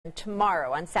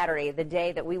Tomorrow, on Saturday, the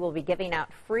day that we will be giving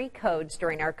out free codes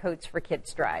during our Codes for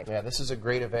Kids drive. Yeah, this is a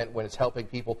great event when it's helping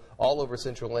people all over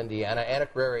central Indiana. Anna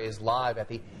Carrera is live at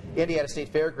the Indiana State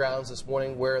Fairgrounds this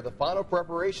morning where the final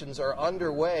preparations are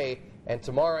underway. And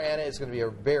tomorrow, Anna, is going to be a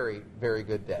very, very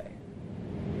good day.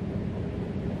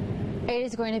 It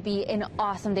is going to be an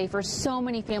awesome day for so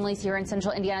many families here in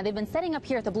central Indiana. They've been setting up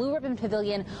here at the Blue Ribbon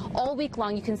Pavilion all week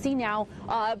long. You can see now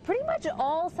pretty much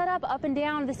all set up and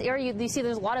down this area. You see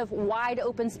there's a lot of wide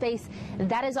open space.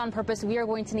 That is on purpose. We are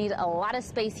going to need a lot of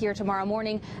space here tomorrow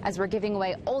morning as we're giving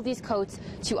away all these coats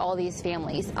to all these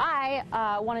families. I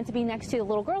wanted to be next to the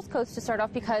little girls' coats to start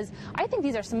off because I think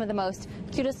these are some of the most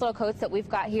cutest little coats that we've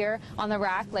got here on the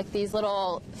rack, like these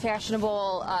little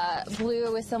fashionable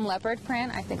blue with some leopard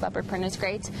print. I think leopard print is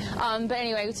great. But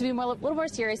anyway, to be a little more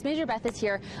serious, Major Beth is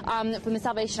here from the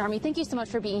Salvation Army. Thank you so much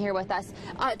for being here with us.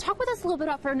 Talk with us a little bit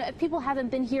about, if people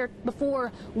haven't been here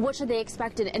before, what should they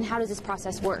expect and how does this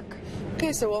process work?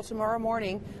 Okay, so tomorrow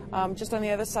morning, just on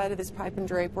the other side of this pipe and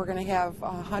drape, we're going to have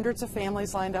hundreds of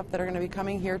families lined up that are going to be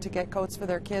coming here to get coats for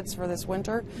their kids for this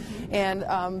winter, and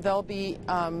they'll be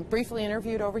briefly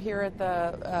interviewed over here at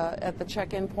the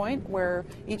check-in point, where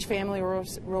each family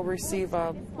will receive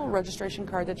a little registration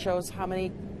card that shows how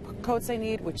many coats they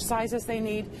need, which sizes they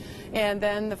need, and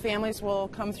then the families will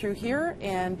come through here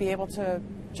and be able to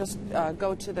just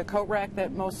go to the coat rack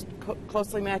that most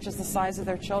closely matches the size of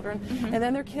their children, and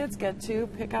then their kids get to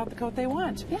pick out the coat they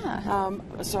want. Yeah.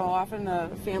 So often the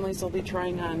families will be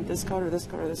trying on this coat or this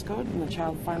coat or this coat, and the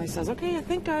child finally says, okay, I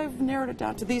think I've narrowed it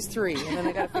down to these three, and then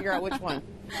they got to figure out which one.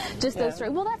 Just those three.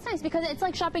 Well, that's nice because it's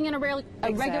like shopping in a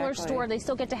regular store. They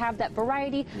still get to have that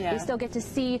variety. Yeah. They still get to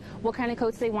see what kind of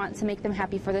coats they want to make them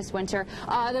happy for this winter.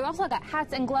 They've also got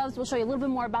hats and gloves. We'll show you a little bit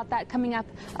more about that coming up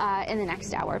in the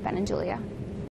next hour. Ben and Julia.